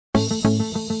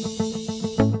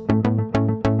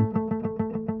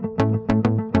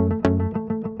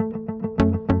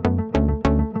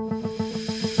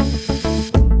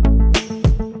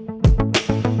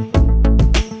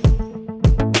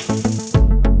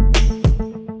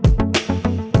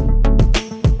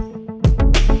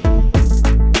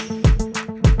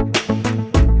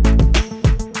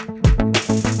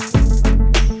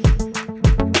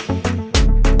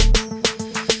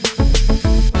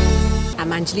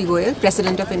Ashley Goyal,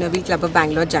 President of Innerwheel Club of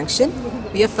Bangalore Junction.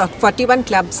 We have 41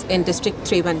 clubs in District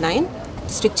 319.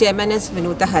 District Chairman is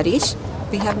Vinuta Harish.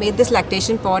 We have made this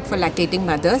lactation pod for lactating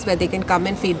mothers where they can come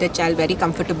and feed their child very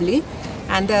comfortably.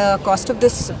 And the cost of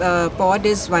this pod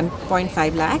is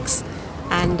 1.5 lakhs.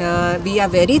 And we are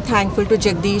very thankful to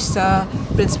Jagdish sir,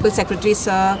 Principal Secretary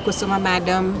sir, Kusuma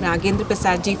madam, Nagendra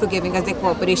Prasad ji for giving us their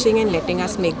cooperation and letting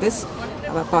us make this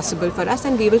possible for us.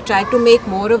 And we will try to make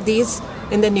more of these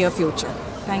in the near future.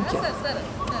 Thank you.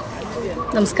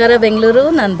 Namaskara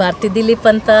Bengaluru. Nanu Bharti Dilip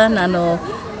anta. Nanu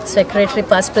Secretary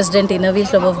Past President Innerwheel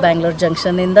Club of Bangalore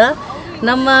Junction inda.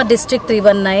 ನಮ್ಮ district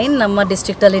 319 ನಮ್ಮ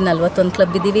ಡಿಸ್ಟ್ರಿಕ್ಟಲ್ಲಿ 41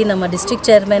 club ಇದ್ದೀವಿ. ನಮ್ಮ district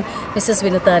chairman Mrs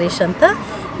Vinutha Harish ಅಂತ.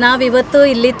 ನಾವಿವತ್ತು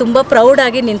ಇಲ್ಲಿ ತುಂಬ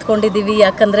ಪ್ರೌಡಾಗಿ ನಿಂತ್ಕೊಂಡಿದ್ದೀವಿ.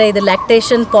 ಯಾಕಂದರೆ ಇದು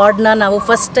ಲ್ಯಾಕ್ಟೇಷನ್ ಪಾಡ್ನ ನಾವು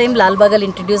ಫಸ್ಟ್ ಟೈಮ್ ಲಾಲ್ಬಾಗಲ್ಲಿ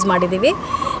ಇಂಟ್ರಡ್ಯೂಸ್ ಮಾಡಿದ್ದೀವಿ.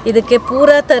 ಇದಕ್ಕೆ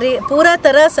ಪೂರಾ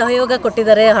ಥರ ಸಹಯೋಗ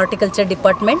ಕೊಟ್ಟಿದ್ದಾರೆ horticulture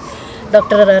department,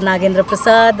 doctor Nagendra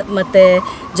Prasad ಮತ್ತು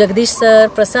Jagadish sir,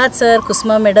 Prasad sir,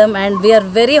 Kusuma madam. And we are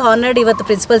very honoured. ಇವತ್ತು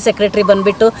ಪ್ರಿನ್ಸಿಪಲ್ ಸೆಕ್ರೆಟರಿ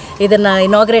ಬಂದುಬಿಟ್ಟು ಇದನ್ನು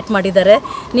ಇನಾಗ್ರೇಟ್ ಮಾಡಿದ್ದಾರೆ.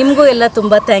 ನಿಮಗೂ ಎಲ್ಲ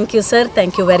ತುಂಬ thank you sir.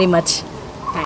 Thank you very much.